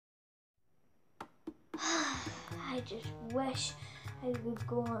just wish I could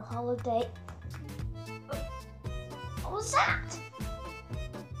go on holiday. What was that?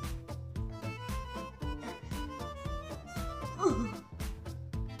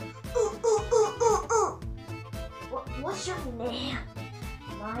 What's your name?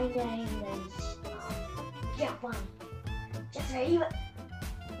 My name is Jeffrey.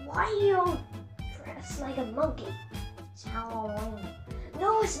 Why are you dressed like a monkey? It's Halloween.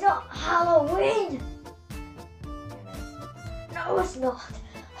 No, it's not Halloween. No, it's not.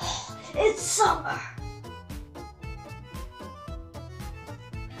 It's summer.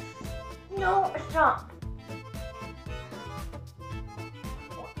 No, it's not.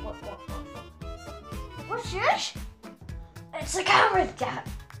 What's this? It's a camera,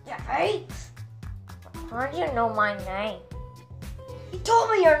 Jeffrey. How do you know my name? You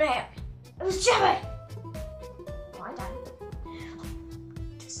told me your name. It was Jeffrey. Why don't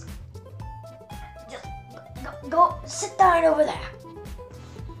just go sit down over there.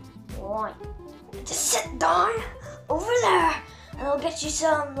 Why? Just sit down over there, and I'll get you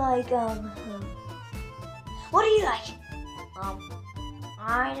some what do you like?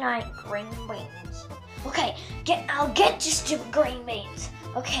 I like green beans. Okay, I'll get you some green beans.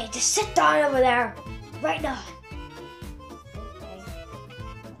 Okay, just sit down over there right now. Okay.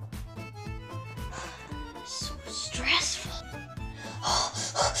 So stressful.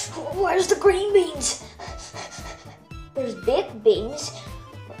 Where's the green beans? There's baked beans.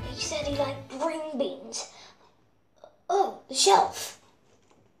 He said he liked green beans. Oh, the shelf.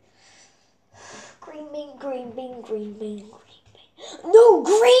 Green bean, green bean, green bean, green bean. No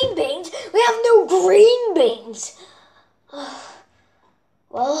green beans! We have no green beans!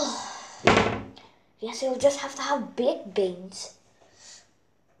 Well, guess we'll just have to have baked beans.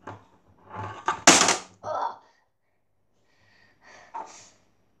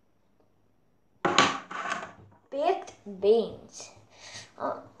 Baked beans.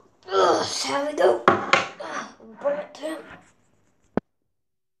 Shall we go? Bring it to him.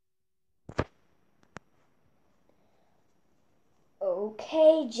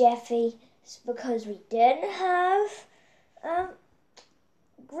 Okay, Jeffy, it's because we didn't have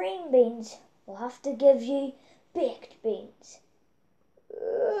green beans. We'll have to give you baked beans.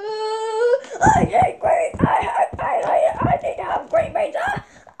 I need to have green beans.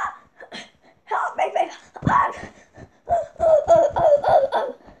 Help me, baby.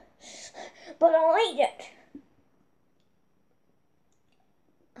 But I'll eat it.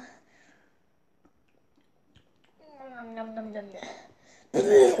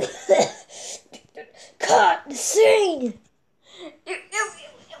 Cut the scene. Ew,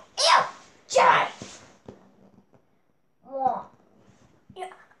 John.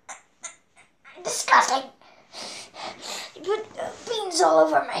 Disgusting. You put beans all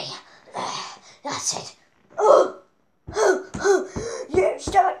over me. That's it. You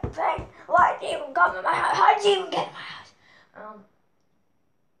stupid thing. Why did you even come in my house? How did you even get in my house?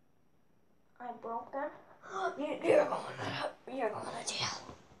 I broke it. You're going to jail.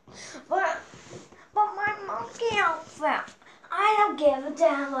 But my monkey outfit. I don't give a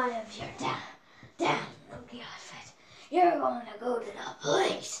damn what if you're damn monkey outfit. You're going to go to the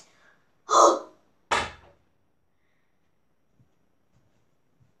police.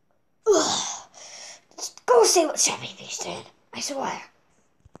 Go see what Sammy B's doing. I swear.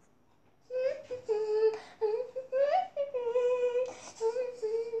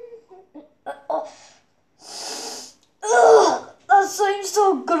 That sounds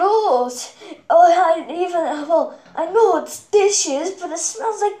so gross. I know it's dishes, but it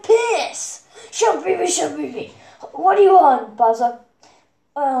smells like piss. Shut baby. What do you want, Bowser?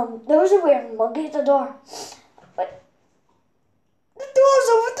 There was a weird monkey at the door. But the door's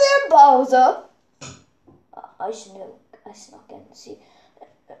over there, Bowser. I snuck in. See,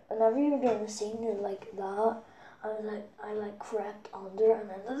 whenever you were doing a scene like that, I crept under and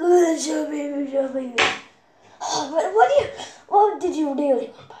then shut baby. But what did you really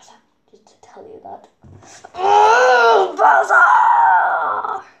want, Bowser? Just to tell you that. Oh,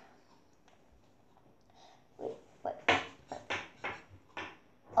 Bowser! Wait.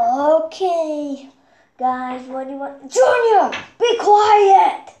 Okay, guys, what do you want? Junior, be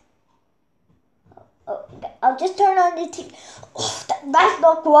quiet! Oh, I'll just turn on the TV. Oh, that's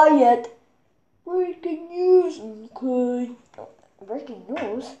not quiet. Breaking news, okay. Breaking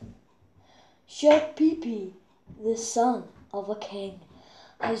news? Chef Pee-Pee, the son of a king,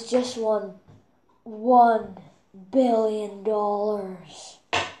 has just won $1 billion. I'm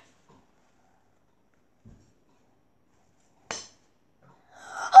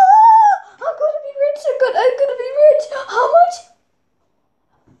gonna be rich. I'm gonna be rich. How much?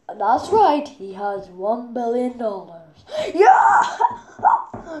 That's right. He has $1 billion. Yeah!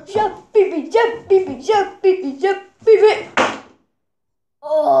 Chef Pee-Pee, Chef Pee-Pee, Chef Pee-Pee, Chef Pee-Pee.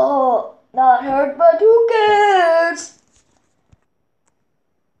 Oh, that hurt, but who cares?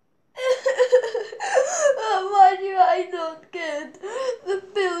 Why do I not get the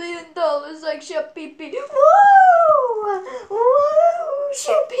 $1 billion like Chef Pee-Pee? Woo! Woo!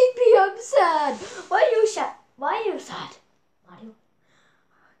 Chef Pee-Pee, I'm sad. Why are you sad? Why are you sad?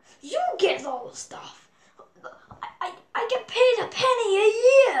 You get all the stuff. I get paid a penny a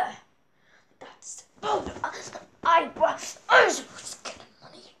year. That's I was getting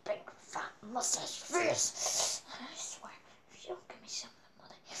money, you big fat mustache face. I swear, if you don't give me some of the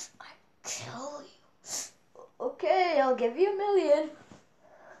money, I'll kill you. Okay, I'll give you $1 million.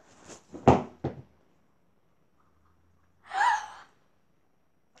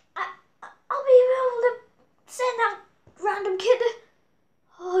 I'll be able to send that random kid to...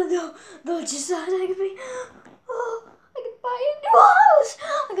 Oh no, don't just sound like me. Oh, I could buy a new house.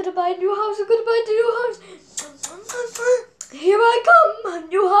 I'm gonna buy a new house.